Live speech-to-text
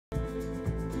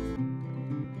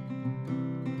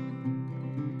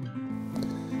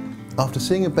After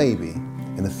seeing a baby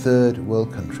in a third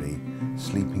world country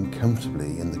sleeping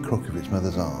comfortably in the crook of its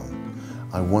mother's arm,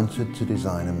 I wanted to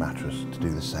design a mattress to do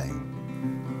the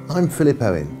same. I'm Philip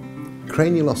Owen,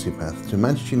 cranial osteopath to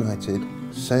Manchester United,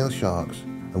 Sale Sharks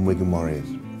and Wigan Warriors,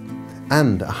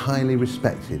 and a highly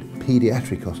respected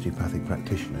paediatric osteopathic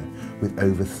practitioner with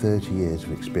over 30 years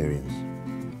of experience.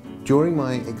 During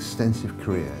my extensive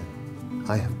career,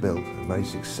 I have built a very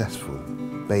successful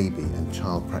baby and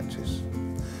child practice,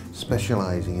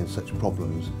 specialising in such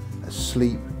problems as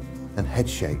sleep and head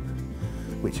shape,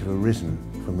 which have arisen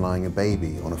from lying a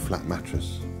baby on a flat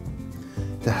mattress.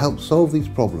 To help solve these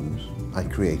problems, I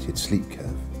created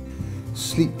Sleepcurve.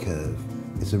 Sleepcurve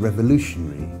is a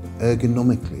revolutionary,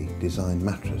 ergonomically designed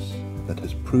mattress that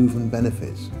has proven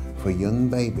benefits for young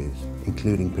babies,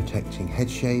 including protecting head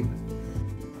shape,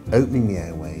 opening the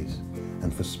airways,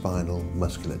 and for spinal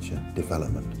musculature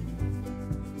development.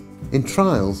 In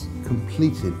trials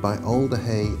completed by Alder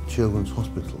Hey Children's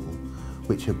Hospital,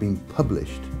 which have been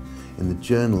published in the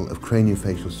Journal of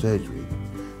Craniofacial Surgery,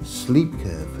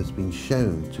 Sleepcurve has been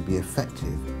shown to be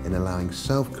effective in allowing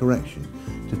self-correction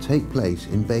to take place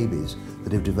in babies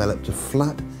that have developed a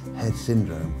flat head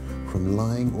syndrome from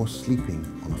lying or sleeping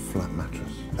on a flat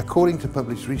mattress. According to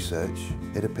published research,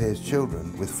 it appears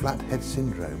children with flat head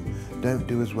syndrome don't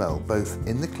do as well both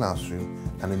in the classroom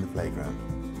and in the playground.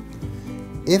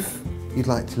 If you'd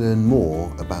like to learn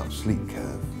more about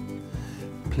Sleepcurve,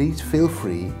 please feel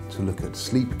free to look at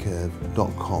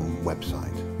sleepcurve.com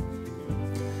website.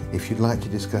 If you'd like to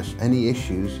discuss any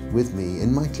issues with me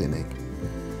in my clinic,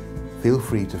 feel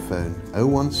free to phone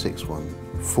 0161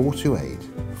 428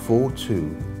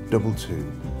 4222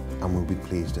 and we'll be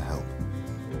pleased to help.